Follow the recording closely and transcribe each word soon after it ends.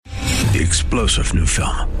the explosive new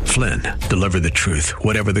film, Flynn, Deliver the Truth,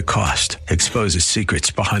 Whatever the Cost, exposes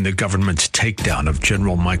secrets behind the government's takedown of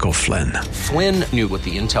General Michael Flynn. Flynn knew what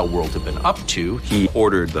the intel world had been up to. He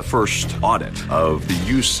ordered the first audit of the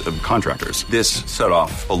use of contractors. This set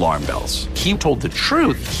off alarm bells. He told the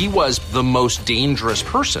truth. He was the most dangerous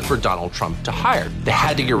person for Donald Trump to hire. They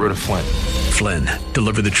had to get rid of Flynn. Flynn,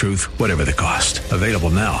 Deliver the Truth, Whatever the Cost. Available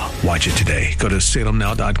now. Watch it today. Go to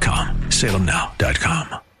salemnow.com.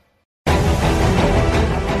 salemnow.com.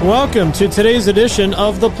 Welcome to today's edition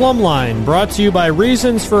of the Plumb Line, brought to you by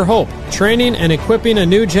Reasons for Hope, training and equipping a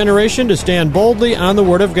new generation to stand boldly on the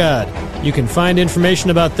Word of God. You can find information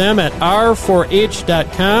about them at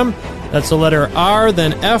r4h.com. That's the letter R,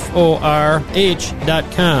 then F-O-R-H.com.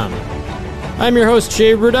 I'm your host,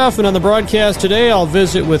 Jay Rudolph, and on the broadcast today, I'll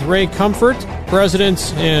visit with Ray Comfort,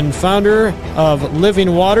 president and founder of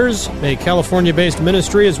Living Waters, a California-based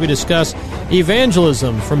ministry, as we discuss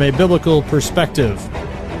evangelism from a biblical perspective.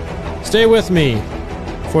 Stay with me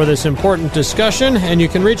for this important discussion, and you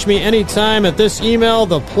can reach me anytime at this email,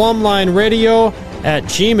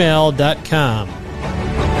 theplumblineradio@gmail.com.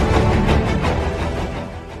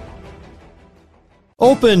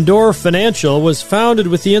 Open Door Financial was founded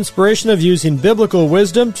with the inspiration of using biblical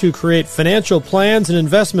wisdom to create financial plans and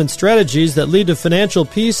investment strategies that lead to financial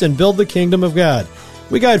peace and build the kingdom of God.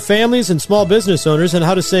 We guide families and small business owners on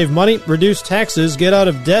how to save money, reduce taxes, get out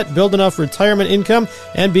of debt, build enough retirement income,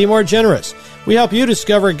 and be more generous. We help you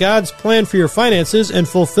discover God's plan for your finances and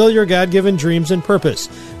fulfill your God-given dreams and purpose.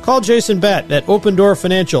 Call Jason Batt at Open Door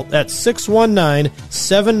Financial at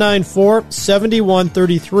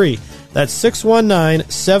 619-794-7133. That's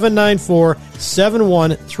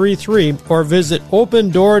 619-794-7133, or visit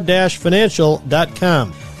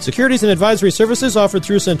opendoor-financial.com. Securities and advisory services offered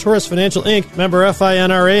through Centaurus Financial Inc., member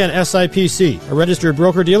FINRA and SIPC, a registered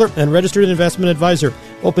broker-dealer and registered investment advisor.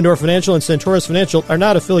 Open Door Financial and Centaurus Financial are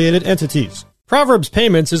not affiliated entities. Proverbs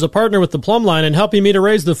Payments is a partner with the Plumb Line in helping me to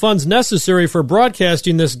raise the funds necessary for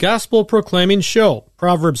broadcasting this gospel-proclaiming show.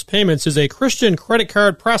 Proverbs Payments is a Christian credit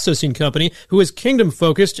card processing company who is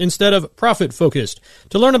kingdom-focused instead of profit-focused.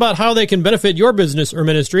 To learn about how they can benefit your business or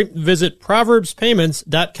ministry, visit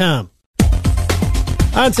proverbspayments.com.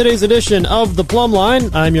 On today's edition of The Plumb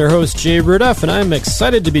Line, I'm your host, Jay Rudolph, and I'm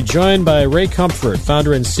excited to be joined by Ray Comfort,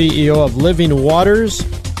 founder and CEO of Living Waters,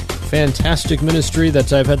 fantastic ministry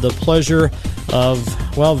that I've had the pleasure of,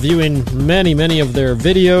 viewing many of their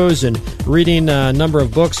videos and reading a number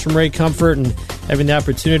of books from Ray Comfort and having the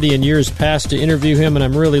opportunity in years past to interview him, and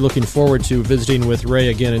I'm really looking forward to visiting with Ray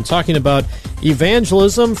again and talking about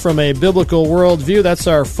evangelism from a biblical worldview. That's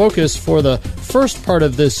our focus for the first part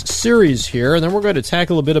of this series here, and then we're going to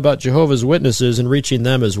tackle a bit about Jehovah's Witnesses and reaching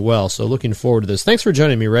them as well. So looking forward to this. Thanks for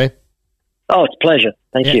joining me, Ray. Oh, it's a pleasure.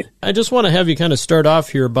 Thank you. I just want to have you kind of start off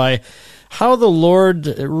here by how the Lord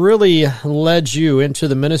really led you into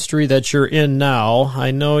the ministry that you're in now.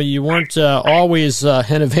 I know you weren't always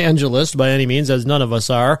an evangelist by any means, as none of us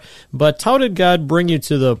are, but how did God bring you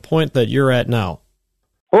to the point that you're at now?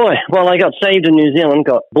 Boy, well, I got saved in New Zealand,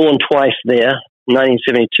 got born twice there.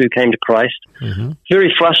 1972 came to Christ. Mm-hmm.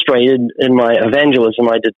 Very frustrated in my evangelism.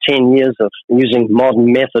 I did 10 years of using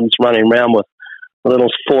modern methods, running around with a little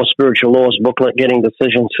 4 Spiritual Laws booklet, getting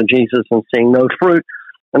decisions for Jesus and seeing no fruit.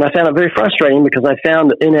 And I found it very frustrating because I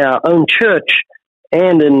found in our own church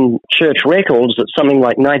and in church records that something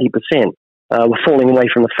like 90% were falling away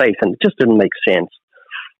from the faith, and it just didn't make sense.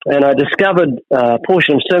 And I discovered a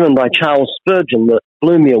portion of sermon by Charles Spurgeon that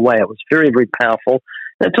blew me away. It was very, very powerful.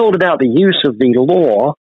 And it talked about the use of the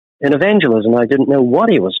law in evangelism. I didn't know what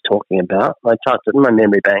he was talking about. I tucked it in my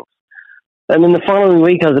memory bank. And then the following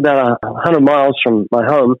week, I was about 100 miles from my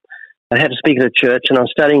home. I had to speak at a church, and I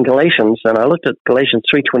was studying Galatians, and I looked at Galatians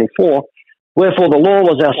 3:24, wherefore the law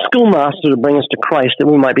was our schoolmaster to bring us to Christ, that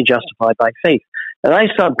we might be justified by faith. And I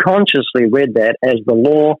subconsciously read that as the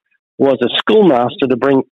law was a schoolmaster to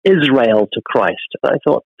bring Israel to Christ. And I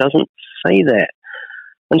thought, it doesn't say that.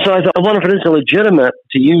 And so I thought, I wonder if it is legitimate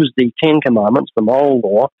to use the 10 Commandments, the moral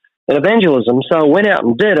law, in evangelism. So I went out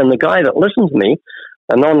and did, and the guy that listened to me,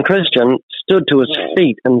 a non-Christian, stood to his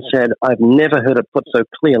feet and said, I've never heard it put so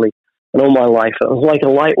clearly in all my life. It was like a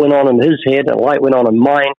light went on in his head, a light went on in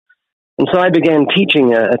mine. And so I began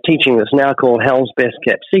teaching a teaching that's now called Hell's Best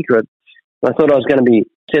Kept Secret. I thought I was going to be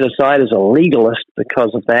set aside as a legalist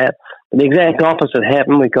because of that. But the exact opposite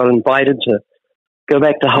happened. We got invited to go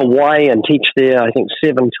back to Hawaii and teach there, I think,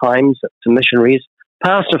 7 times to missionaries.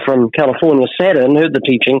 Pastor from California sat in, heard the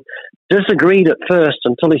teaching, disagreed at first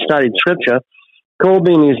until he studied Scripture, called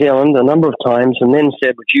me in New Zealand a number of times, and then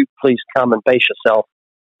said, would you please come and base yourself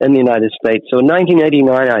in the United States? So in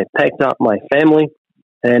 1989, I packed up my family,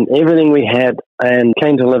 and everything we had, and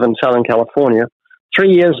came to live in Southern California.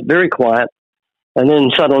 3 years, very quiet, and then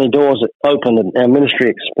suddenly doors opened and our ministry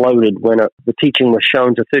exploded when the teaching was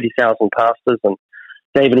shown to 30,000 pastors, and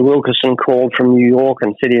David Wilkerson called from New York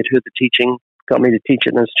and said he had heard the teaching, got me to teach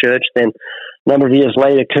it in his church. Then a number of years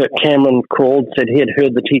later, Kirk Cameron called, said he had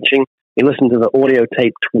heard the teaching. He listened to the audio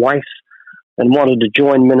tape twice and wanted to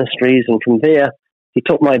join ministries. And from there, he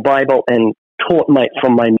took my Bible and taught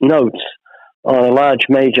from my notes on a large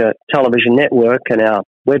major television network. And our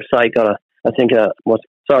website got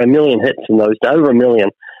a million hits in those days, over 1 million.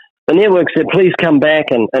 The network said, please come back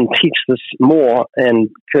and teach this more. And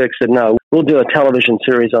Kirk said, no, we'll do a television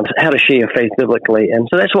series on how to share your faith biblically. And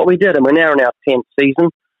so that's what we did. And we're now in our 10th season.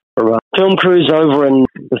 We're a film crews over in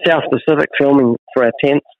the South Pacific filming for our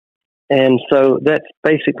 10th. And so that's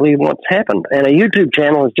basically what's happened. And our YouTube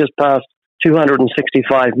channel has just passed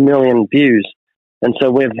 265 million views. And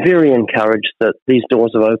so we're very encouraged that these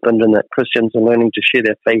doors have opened and that Christians are learning to share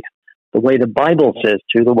their faith the way the Bible says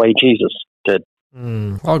to, the way Jesus did.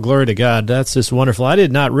 All glory to God. That's just wonderful. I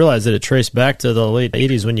did not realize that it traced back to the late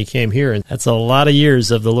 80s when you came here. And that's a lot of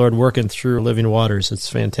years of the Lord working through living waters. It's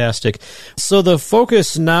fantastic. So the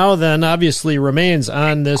focus now then obviously remains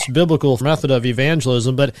on this biblical method of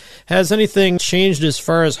evangelism, but has anything changed as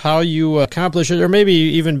far as how you accomplish it? Or maybe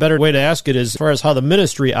even better way to ask it is as far as how the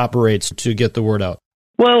ministry operates to get the word out?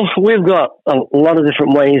 Well, we've got a lot of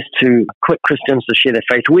different ways to equip Christians to share their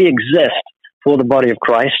faith. We exist for the body of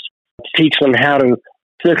Christ, to teach them how to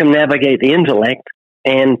circumnavigate the intellect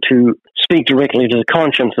and to speak directly to the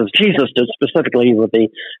conscience, as Jesus did, specifically with the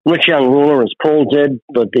rich young ruler, as Paul did,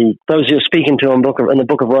 but those he was speaking to in the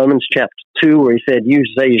book of Romans, chapter 2, where he said, you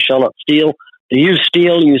say you shall not steal. Do you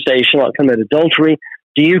steal? You say you shall not commit adultery.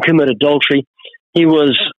 Do you commit adultery? He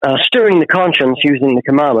was stirring the conscience using the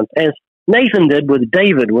commandments, as Nathan did with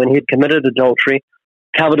David when he had committed adultery,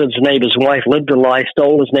 coveted his neighbor's wife, lived a lie,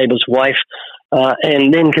 stole his neighbor's wife,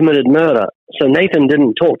 and then committed murder. So Nathan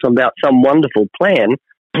didn't talk to him about some wonderful plan.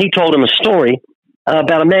 He told him a story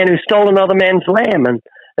about a man who stole another man's lamb.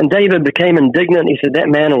 And David became indignant. He said, that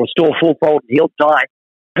man will restore fourfold, he'll die.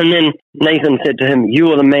 And then Nathan said to him,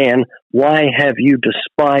 you are the man. Why have you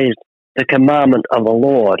despised the commandment of the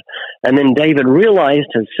Lord? And then David realized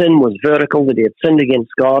his sin was vertical, that he had sinned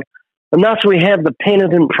against God. And thus we have the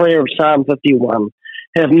penitent prayer of Psalm 51.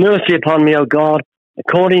 Have mercy upon me, O God,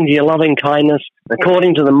 according to your loving kindness,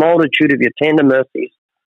 according to the multitude of your tender mercies,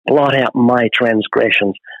 blot out my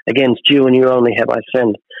transgressions. Against you and you only have I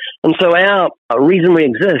sinned. And so our reason we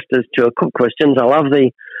exist is to equip Christians. I love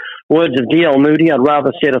the words of D.L. Moody. I'd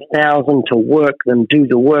rather set 1,000 to work than do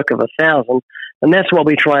the work of 1,000. And that's what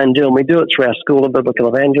we try and do. And we do it through our School of Biblical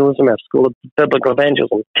Evangelism, our School of Biblical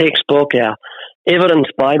Evangelism textbook, our Evidence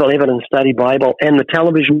Bible, Evidence Study Bible, and the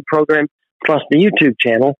television program, plus the YouTube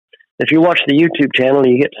channel. If you watch the YouTube channel,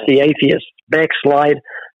 you get to see atheists backslide,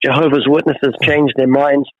 Jehovah's Witnesses change their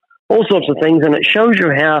minds, all sorts of things. And it shows you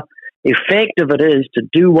how effective it is to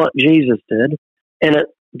do what Jesus did. And it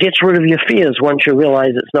gets rid of your fears once you realize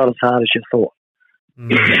it's not as hard as you thought.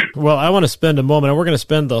 Well, I want to spend a moment, and we're going to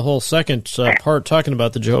spend the whole second part talking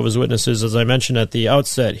about the Jehovah's Witnesses, as I mentioned at the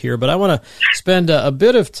outset here, but I want to spend a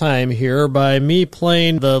bit of time here by me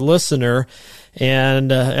playing the listener,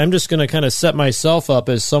 and I'm just going to kind of set myself up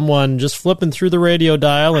as someone just flipping through the radio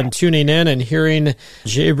dial and tuning in and hearing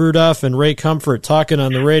Jay Brudoff and Ray Comfort talking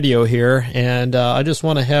on the radio here, and I just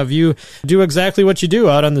want to have you do exactly what you do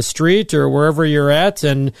out on the street or wherever you're at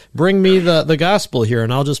and bring me the gospel here,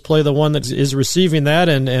 and I'll just play the one that is receiving that,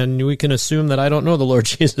 and we can assume that I don't know the Lord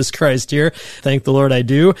Jesus Christ here. Thank the Lord I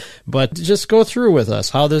do, but just go through with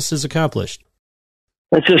us how this is accomplished.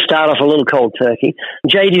 Let's just start off a little cold turkey.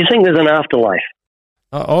 Jay, do you think there's an afterlife?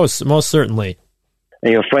 Most certainly.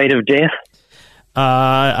 Are you afraid of death?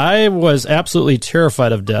 I was absolutely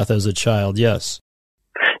terrified of death as a child, yes.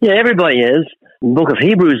 Yeah, everybody is. The book of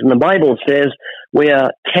Hebrews in the Bible says we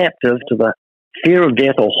are captive to the fear of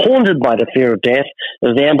death, or haunted by the fear of death,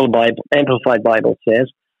 as the Amplified Bible says.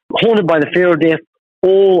 Haunted by the fear of death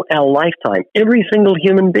all our lifetime. Every single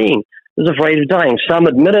human being is afraid of dying. Some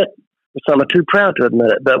admit it, some are too proud to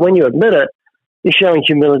admit it. But when you admit it, you're showing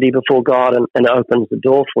humility before God, and it opens the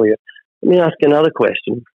door for you. Let me ask another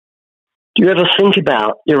question. Do you ever think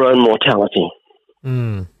about your own mortality?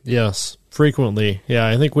 Yes, frequently. Yeah,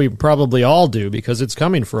 I think we probably all do, because it's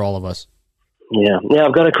coming for all of us. Yeah. Now,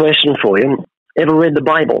 I've got a question for you. Ever read the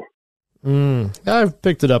Bible? I've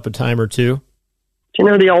picked it up a time or two. Do you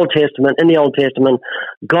know the Old Testament? In the Old Testament,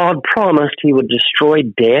 God promised he would destroy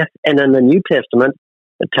death, and in the New Testament,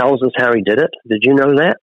 it tells us how he did it. Did you know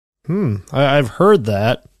that? I've heard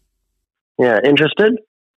that. Yeah, interested?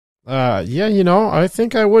 Yeah, I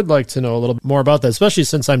think I would like to know a little more about that, especially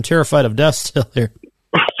since I'm terrified of death still here.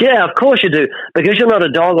 Yeah, of course you do. Because you're not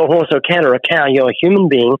a dog, a horse, or cat, or a cow. You're a human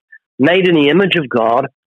being made in the image of God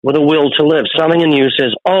with a will to live. Something in you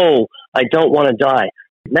says, oh, I don't want to die.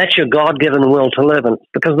 That's your God-given will to live. And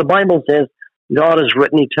because the Bible says God has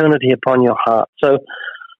written eternity upon your heart. So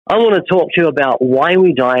I want to talk to you about why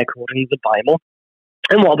we die according to the Bible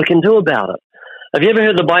and what we can do about it. Have you ever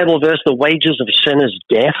heard the Bible verse, the wages of sin is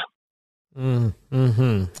death?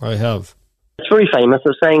 I have. It's very famous.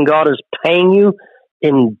 It's saying God is paying you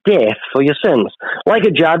in death for your sins. Like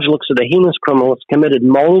a judge looks at a heinous criminal that's committed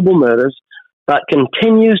multiple murders, but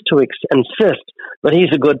continues to insist that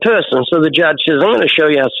he's a good person. So the judge says, I'm going to show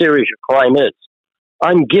you how serious your crime is.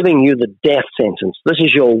 I'm giving you the death sentence. This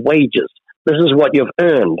is your wages. This is what you've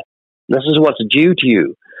earned. This is what's due to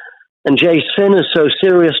you. And Jay, sin is so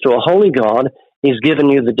serious to a holy God, he's given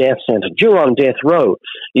you the death sentence. You're on death row.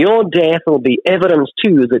 Your death will be evidence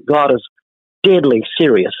to you that God is deadly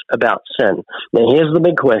serious about sin. Now, here's the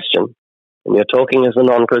big question, and you're talking as a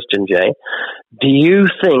non-Christian, Jay. Do you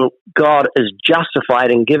think God is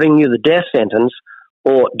justified in giving you the death sentence,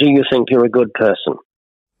 or do you think you're a good person?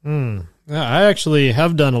 I actually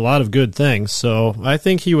have done a lot of good things, so I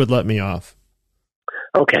think he would let me off.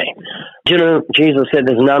 Okay. Do you know, Jesus said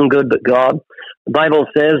there's none good but God. The Bible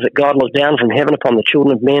says that God looked down from heaven upon the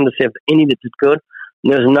children of men to see if any that did good.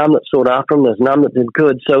 And there's none that sought after him. There's none that did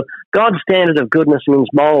good. So God's standard of goodness means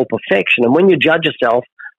moral perfection. And when you judge yourself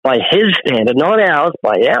by his standard, not ours,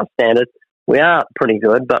 by our standard, we are pretty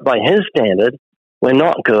good. But by his standard, we're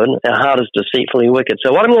not good. Our heart is deceitfully wicked.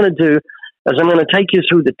 So what I'm going to do is I'm going to take you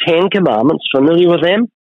through the 10 Commandments. Familiar with them?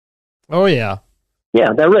 Oh, yeah.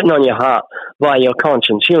 Yeah, they're written on your heart by your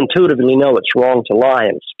conscience. You intuitively know it's wrong to lie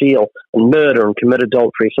and steal and murder and commit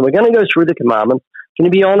adultery. So we're going to go through the commandments. Can you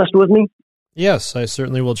be honest with me? Yes, I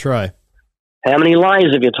certainly will try. How many lies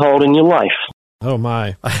have you told in your life? Oh,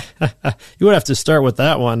 my. You would have to start with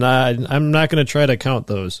that one. I'm not going to try to count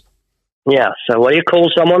those. Yeah, so what do you call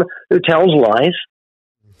someone who tells lies?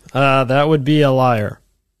 That would be a liar.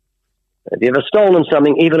 Have you ever stolen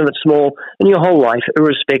something, even if it's small, in your whole life,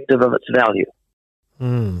 irrespective of its value?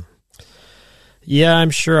 Yeah, I'm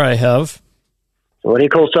sure I have. So what do you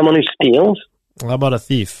call someone who steals? How about a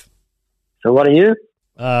thief? So what are you?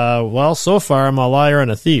 Well, so far I'm a liar and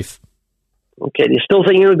a thief. Okay, do you still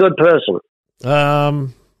think you're a good person?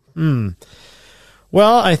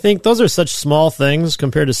 Well, I think those are such small things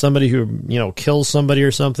compared to somebody who, kills somebody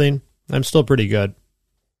or something. I'm still pretty good.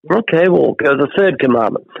 Okay, we'll go to the third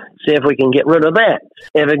commandment. See if we can get rid of that.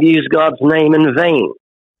 Ever use God's name in vain?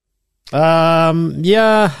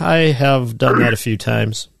 Yeah, I have done that a few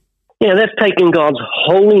times. Yeah, that's taking God's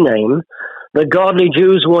holy name. The godly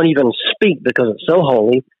Jews won't even speak because it's so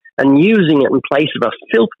holy, and using it in place of a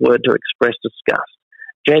filth word to express disgust.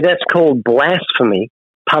 Jay, that's called blasphemy,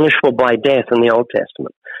 punishable by death in the Old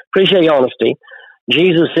Testament. Appreciate your honesty.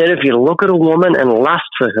 Jesus said if you look at a woman and lust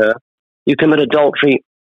for her, you commit adultery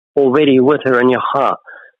already with her in your heart.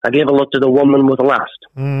 Have you ever looked at a woman with lust?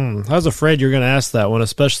 I was afraid you were going to ask that one,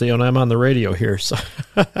 especially when I'm on the radio here. So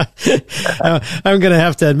I'm going to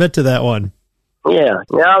have to admit to that one. Yeah,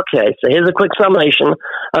 okay. So here's a quick summation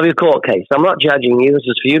of your court case. I'm not judging you. This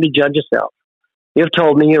is for you to judge yourself. You've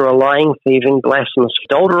told me you're a lying, thieving, blasphemous,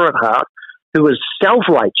 adulterer at heart who is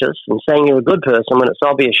self-righteous and saying you're a good person when it's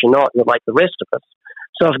obvious you're not. You're like the rest of us.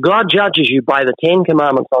 So if God judges you by the 10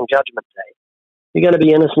 Commandments on Judgment Day, you're going to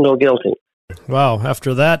be innocent or guilty. Wow,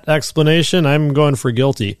 after that explanation, I'm going for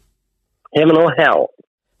guilty. Heaven or hell?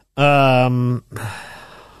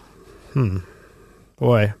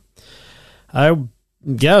 Boy. I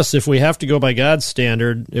guess if we have to go by God's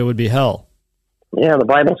standard, it would be hell. Yeah, the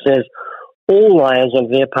Bible says, all liars have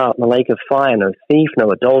their part in the lake of fire. No thief,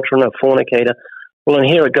 no adulterer, no fornicator will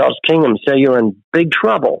inherit God's kingdom, so you're in big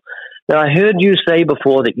trouble. Now, I heard you say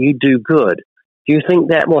before that you do good. Do you think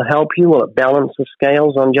that will help you? Will it balance the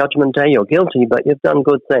scales on Judgment Day? You're guilty, but you've done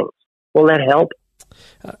good things. Will that help?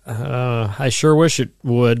 I sure wish it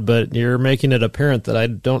would, but you're making it apparent that I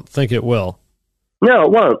don't think it will. No,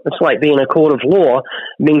 it won't. It's like being a court of law,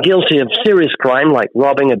 being guilty of serious crime like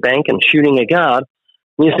robbing a bank and shooting a guard.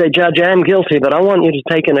 And you say, Judge, I am guilty, but I want you to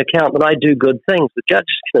take into account that I do good things. The judge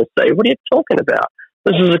is going to say, what are you talking about?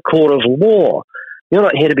 This is a court of law. You're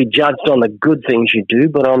not here to be judged on the good things you do,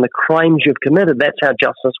 but on the crimes you've committed. That's how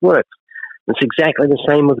justice works. It's exactly the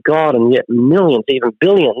same with God, and yet millions, even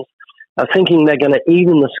billions, are thinking they're going to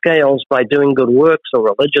even the scales by doing good works or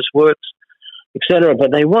religious works, etc.,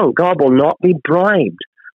 but they won't. God will not be bribed.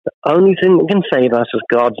 The only thing that can save us is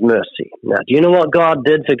God's mercy. Now, do you know what God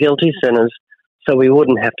did for guilty sinners so we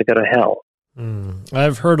wouldn't have to go to hell?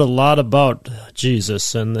 I've heard a lot about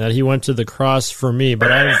Jesus and that he went to the cross for me,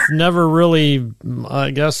 but I've never really,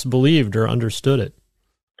 I guess, believed or understood it.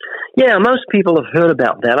 Yeah, most people have heard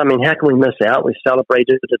about that. I mean, how can we miss out? We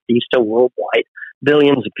celebrated it at Easter worldwide.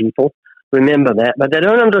 Billions of people remember that, but they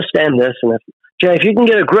don't understand this. And if you can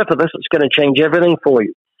get a grip of this, it's going to change everything for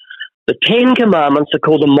you. The 10 Commandments are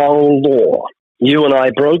called the moral law. You and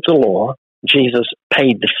I broke the law. Jesus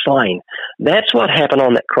paid the fine. That's what happened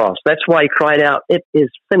on that cross. That's why he cried out, "It is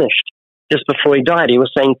finished," just before he died. He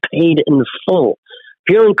was saying, paid in full.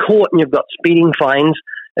 If you're in court and you've got speeding fines,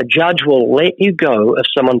 a judge will let you go if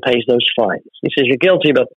someone pays those fines. He says, you're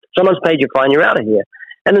guilty, but someone's paid your fine, you're out of here.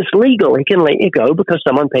 And it's legal. He can let you go because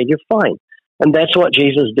someone paid your fine. And that's what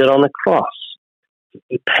Jesus did on the cross.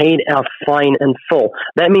 He paid our fine in full.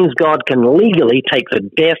 That means God can legally take the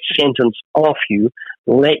death sentence off you,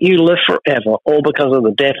 let you live forever, all because of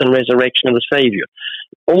the death and resurrection of the Savior.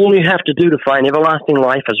 All you have to do to find everlasting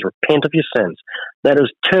life is repent of your sins. That is,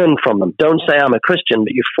 turn from them. Don't say, I'm a Christian,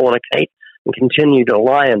 but you fornicate and continue to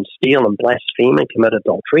lie and steal and blaspheme and commit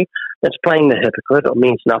adultery. That's playing the hypocrite. It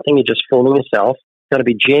means nothing. You're just fooling yourself. You've got to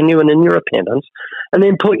be genuine in your repentance. And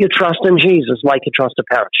then put your trust in Jesus like you trust a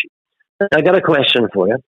parachute. I got a question for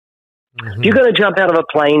you. If you're going to jump out of a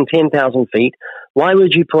plane 10,000 feet, why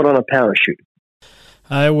would you put on a parachute?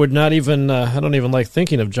 I would not even, I don't even like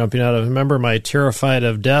thinking of jumping out of, remember my terrified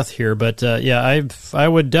of death here, but yeah, I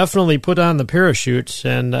would definitely put on the parachute,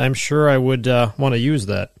 and I'm sure I would want to use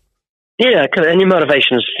that. Yeah, and your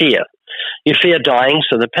motivation is fear. You fear dying,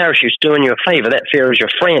 so the parachute's doing you a favor. That fear is your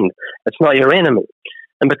friend. It's not your enemy.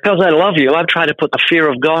 And because I love you, I've tried to put the fear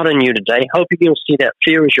of God in you today, hoping you'll see that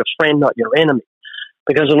fear is your friend, not your enemy.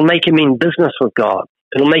 Because it'll make you mean business with God.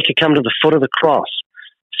 It'll make you come to the foot of the cross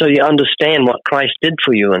so you understand what Christ did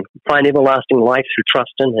for you and find everlasting life through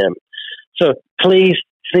trust in Him. So please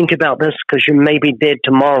think about this, because you may be dead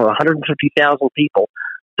tomorrow. 150,000 people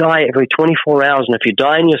die every 24 hours. And if you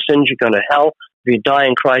die in your sins, you're going to hell. If you die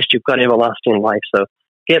in Christ, you've got everlasting life. So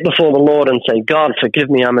get before the Lord and say, God, forgive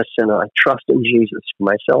me, I'm a sinner. I trust in Jesus for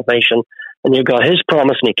my salvation. And you've got His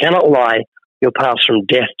promise, and He cannot lie. You'll pass from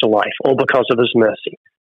death to life, all because of His mercy.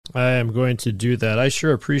 I am going to do that. I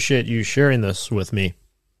sure appreciate you sharing this with me.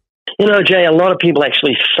 You know, Jay, a lot of people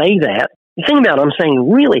actually say that. You think about it, I'm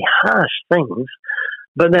saying really harsh things,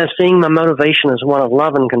 but they're seeing my motivation as one of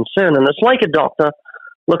love and concern. And it's like a doctor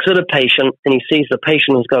looks at a patient and he sees the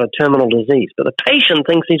patient has got a terminal disease, but the patient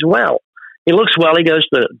thinks he's well. He looks well, he goes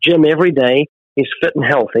to the gym every day, he's fit and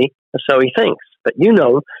healthy, and so he thinks. But you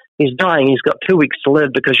know, he's dying, he's got 2 weeks to live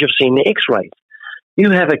because you've seen the x-rays.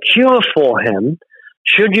 You have a cure for him.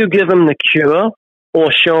 Should you give him the cure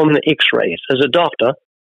or show him the x-rays? As a doctor,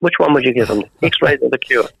 which one would you give him, the x-rays or the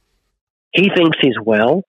cure? He thinks he's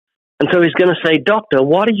well, and so he's going to say, Doctor,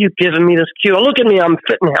 why are you giving me this cure? Look at me, I'm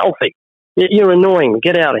fit and healthy. You're annoying,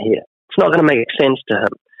 get out of here. It's not going to make sense to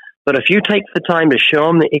him. But if you take the time to show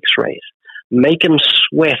him the x-rays, make him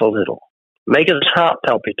sweat a little, make his heart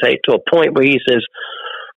palpitate to a point where he says,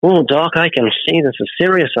 oh, Doc, I can see this is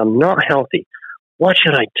serious. I'm not healthy. What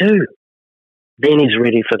should I do? Then he's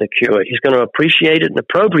ready for the cure. He's going to appreciate it and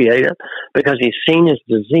appropriate it because he's seen his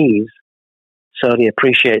disease, so he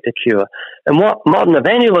appreciates the cure. And what modern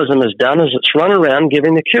evangelism has done is it's run around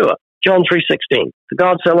giving the cure. John 3:16, for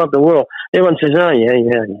God so loved the world. Everyone says, oh,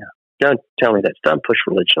 yeah. Don't tell me that. Don't push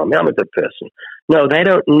religion on me. I'm a good person. No, they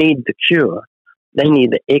don't need the cure. They need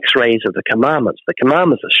the x-rays of the commandments. The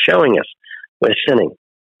commandments are showing us we're sinning.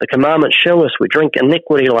 The commandments show us we drink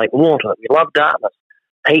iniquity like water. We love darkness,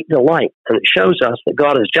 hate the light. And it shows us that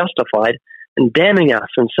God is justified in damning us.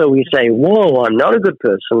 And so we say, whoa, I'm not a good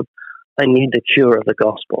person. I need the cure of the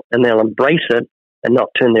gospel. And they'll embrace it and not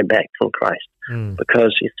turn their back on Christ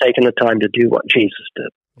because He's taken the time to do what Jesus did.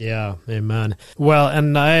 Yeah, amen. Well,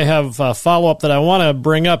 and I have a follow-up that I want to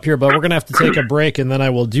bring up here, but we're going to have to take a break, and then I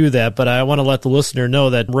will do that. But I want to let the listener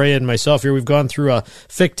know that Ray and myself here, we've gone through a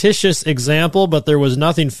fictitious example, but there was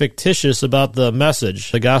nothing fictitious about the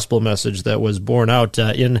message, the gospel message that was borne out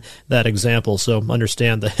in that example. So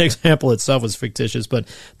understand the example itself was fictitious, but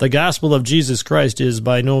the gospel of Jesus Christ is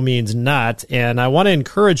by no means not. And I want to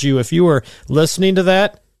encourage you, if you are listening to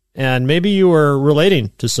that, and maybe you are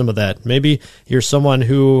relating to some of that. Maybe you're someone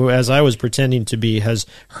who, as I was pretending to be, has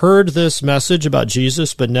heard this message about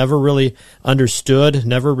Jesus but never really understood,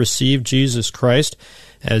 never received Jesus Christ.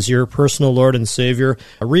 as your personal Lord and Savior,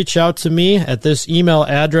 reach out to me at this email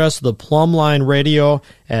address,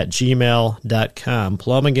 theplumblineradio@gmail.com.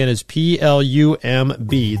 Plumb again is Plumb,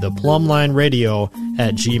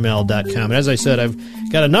 theplumblineradio@gmail.com. And as I said, I've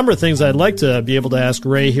got a number of things I'd like to be able to ask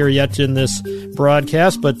Ray here yet in this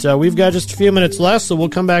broadcast, but we've got just a few minutes left, so we'll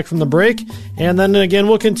come back from the break, and then again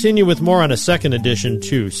we'll continue with more on a second edition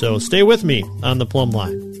too. So stay with me on the Plumb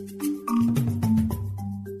Line.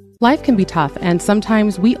 Life can be tough, and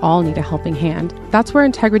sometimes we all need a helping hand. That's where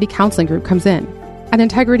Integrity Counseling Group comes in. At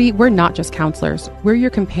Integrity, we're not just counselors. We're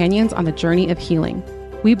your companions on the journey of healing.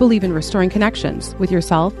 We believe in restoring connections with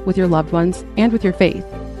yourself, with your loved ones, and with your faith.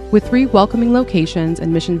 With 3 welcoming locations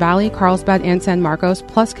in Mission Valley, Carlsbad, and San Marcos,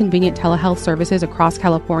 plus convenient telehealth services across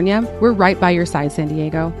California, we're right by your side, San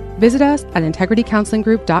Diego. Visit us at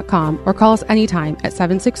integritycounselinggroup.com or call us anytime at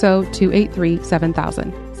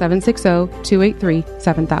 760-283-7000.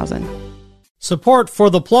 760-283-7000. Support for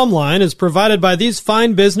the Plumb Line is provided by these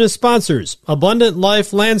fine business sponsors. Abundant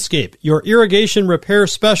Life Landscape, your irrigation repair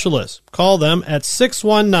specialist. Call them at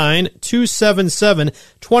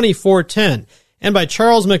 619-277-2410. And by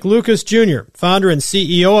Charles McLucas Jr., founder and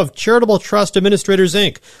CEO of Charitable Trust Administrators,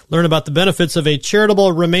 Inc. Learn about the benefits of a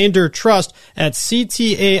charitable remainder trust at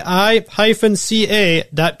ctai-ca.com.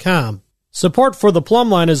 Support for the Plumb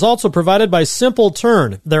Line is also provided by Simple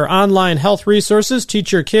Turn. Their online health resources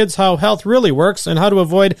teach your kids how health really works and how to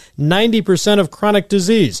avoid 90% of chronic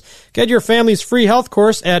disease. Get your family's free health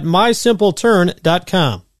course at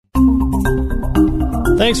mysimpleturn.com.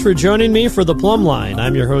 Thanks for joining me for the Plumb Line.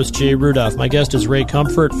 I'm your host, Jay Rudolph. My guest is Ray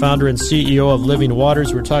Comfort, founder and CEO of Living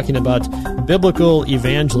Waters. We're talking about biblical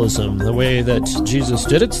evangelism, the way that Jesus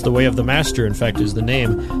did it. The way of the Master, in fact, is the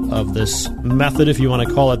name of this method, if you want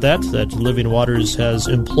to call it that Living Waters has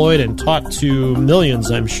employed and taught to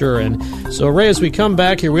millions, I'm sure. And so, Ray, as we come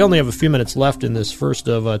back here, we only have a few minutes left in this first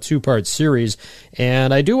of a 2-part series.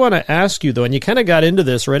 And I do want to ask you, though, and you kind of got into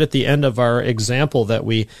this right at the end of our example that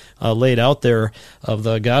we laid out there of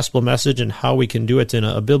the gospel message and how we can do it in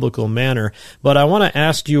a biblical manner. But I want to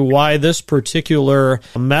ask you why this particular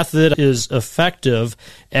method is effective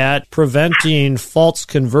at preventing false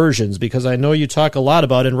conversions, because I know you talk a lot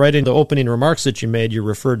about, in writing the opening remarks that you made, you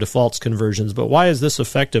referred to false conversions. But why is this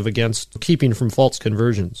effective against keeping from false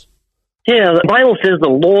conversions? Yeah, the Bible says the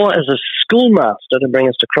law is a schoolmaster to bring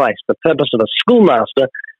us to Christ. The purpose of a schoolmaster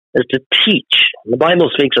is to teach. The Bible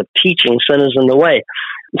speaks of teaching sinners in the way.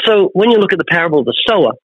 So when you look at the parable of the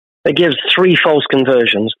sower, it gives 3 false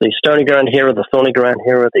conversions: the stony ground hearer, the thorny ground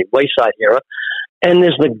hearer, the wayside hearer. And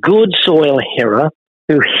there's the good soil hearer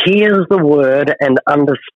who hears the word and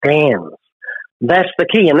understands. That's the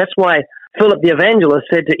key. And that's why Philip the evangelist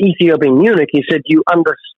said to Ethiopian eunuch, he said, you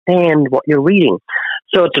understand what you're reading.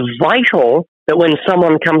 So it's vital that when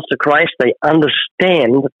someone comes to Christ, they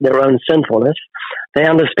understand their own sinfulness. They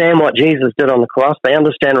understand what Jesus did on the cross. They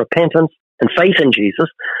understand repentance and faith in Jesus.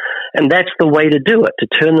 And that's the way to do it, to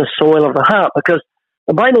turn the soil of the heart. Because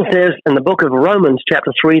the Bible says in the book of Romans,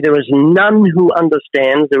 chapter 3, there is none who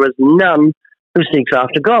understands, there is none who seeks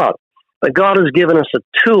after God. But God has given us a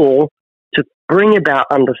tool to bring about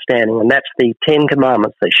understanding, and that's the 10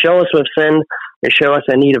 Commandments. They show us we've sinned, they show us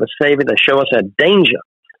our need of a Savior, they show us our danger.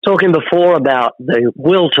 Talking before about the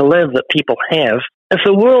will to live that people have, if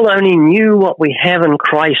the world only knew what we have in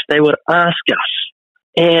Christ, they would ask us.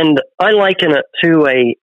 And I liken it to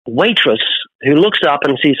a waitress who looks up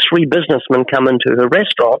and sees 3 businessmen come into her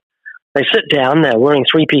restaurant. They sit down, they're wearing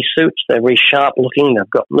 3-piece suits, they're very sharp looking, they've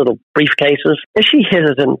got little briefcases. Is she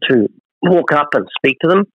hesitant to walk up and speak to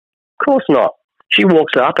them? Of course not. She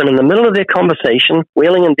walks up, and in the middle of their conversation,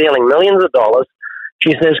 wheeling and dealing millions of dollars,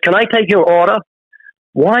 she says, "Can I take your order?"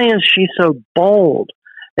 Why is she so bold?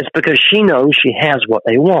 It's because she knows she has what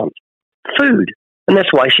they want, food, and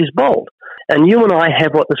that's why she's bold. And you and I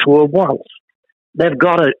have what this world wants. They've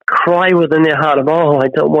got to cry within their heart of, oh, I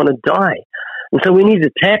don't want to die. And so we need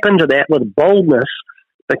to tap into that with boldness,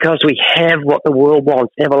 because we have what the world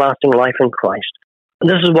wants, everlasting life in Christ. And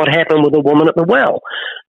this is what happened with the woman at the well.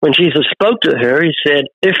 When Jesus spoke to her, he said,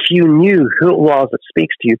 if you knew who it was that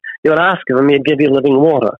speaks to you, you would ask of him, he'd give you living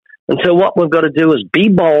water. And so what we've got to do is be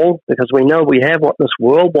bold, because we know we have what this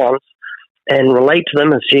world wants, and relate to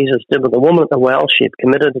them as Jesus did with the woman at the well. She had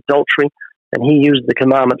committed adultery, and he used the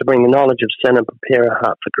commandment to bring the knowledge of sin and prepare her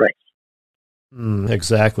heart for grace.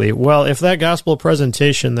 Exactly. Well, if that gospel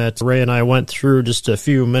presentation that Ray and I went through just a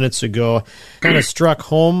few minutes ago kind of struck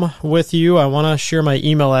home with you, I want to share my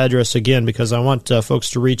email address again because I want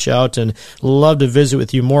folks to reach out and love to visit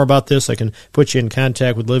with you more about this. I can put you in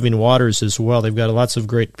contact with Living Waters as well. They've got lots of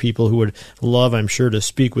great people who would love, I'm sure, to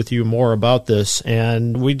speak with you more about this.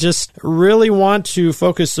 And we just really want to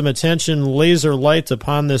focus some attention, laser light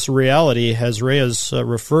upon this reality, as Ray has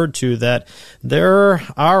referred to, that there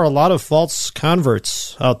are a lot of false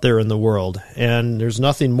converts out there in the world, and there's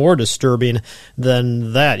nothing more disturbing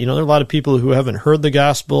than that. There are a lot of people who haven't heard the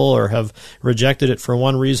gospel or have rejected it for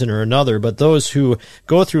one reason or another, but those who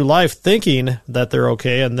go through life thinking that they're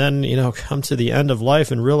okay and then, come to the end of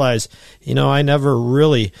life and realize, I never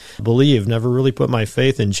really believed, never really put my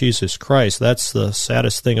faith in Jesus Christ. That's the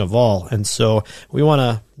saddest thing of all. And so we want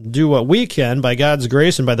to do what we can by God's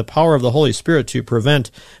grace and by the power of the Holy Spirit to prevent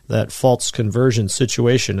that false conversion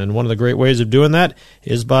situation. And one of the great ways of doing that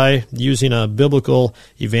is by using a biblical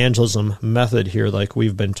evangelism method here like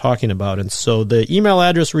we've been talking about. And so the email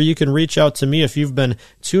address where you can reach out to me if you've been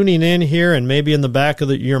tuning in here and maybe in the back of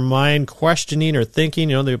your mind questioning or thinking,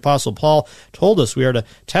 the Apostle Paul told us we are to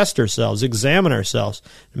test ourselves, examine ourselves,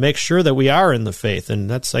 make sure that we are in the faith. And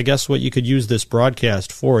that's, I guess, what you could use this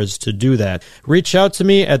broadcast for, is to do that. Reach out to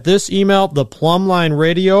me at this email,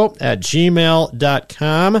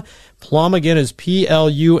 theplumblineradio@gmail.com. Plumb, again, is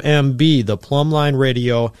Plumb,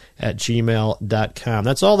 theplumblineradio@gmail.com.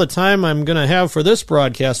 That's all the time I'm going to have for this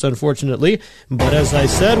broadcast, unfortunately. But as I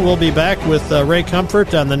said, we'll be back with Ray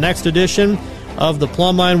Comfort on the next edition of the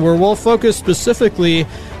Plumb Line, where we'll focus specifically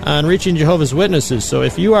on reaching Jehovah's Witnesses. So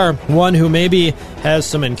if you are one who maybe has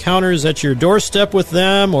some encounters at your doorstep with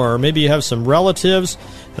them, or maybe you have some relatives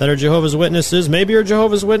that are Jehovah's Witnesses, maybe you're a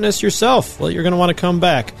Jehovah's Witness yourself, well, you're going to want to come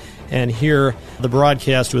back and hear the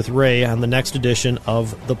broadcast with Ray on the next edition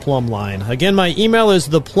of the Plumb Line. Again, my email is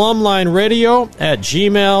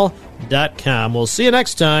theplumblineradio@gmail.com. We'll see you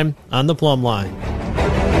next time on the Plumb Line.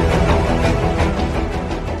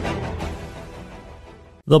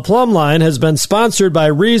 The Plumb Line has been sponsored by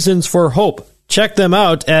Reasons for Hope. Check them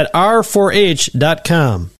out at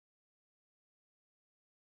r4h.com.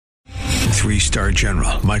 3-star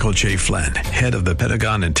General Michael J. Flynn, head of the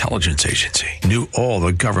Pentagon Intelligence Agency, knew all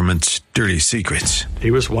the government's dirty secrets.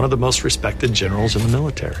 He was one of the most respected generals in the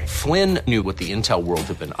military. Flynn knew what the intel world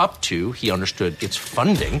had been up to. He understood its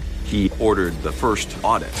funding. He ordered the first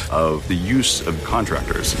audit of the use of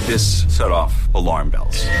contractors. This set off alarm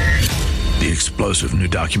bells. The explosive new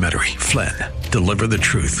documentary, Flynn, Deliver the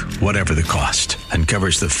Truth, Whatever the Cost,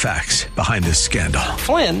 uncovers the facts behind this scandal.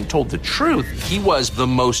 Flynn told the truth. He was the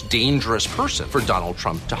most dangerous person for Donald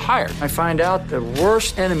Trump to hire. I find out the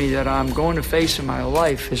worst enemy that I'm going to face in my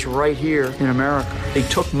life is right here in America. They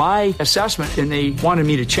took my assessment and they wanted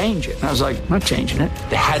me to change it. And I was like, I'm not changing it.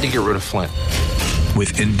 They had to get rid of Flynn.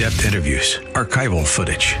 With in-depth interviews, archival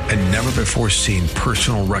footage, and never-before-seen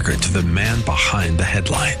personal records of the man behind the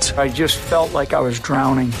headlines. I just felt like I was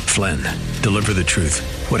drowning. Flynn, Deliver the Truth,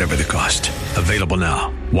 Whatever the Cost. Available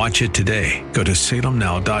now. Watch it today. Go to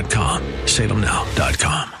salemnow.com.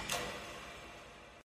 salemnow.com.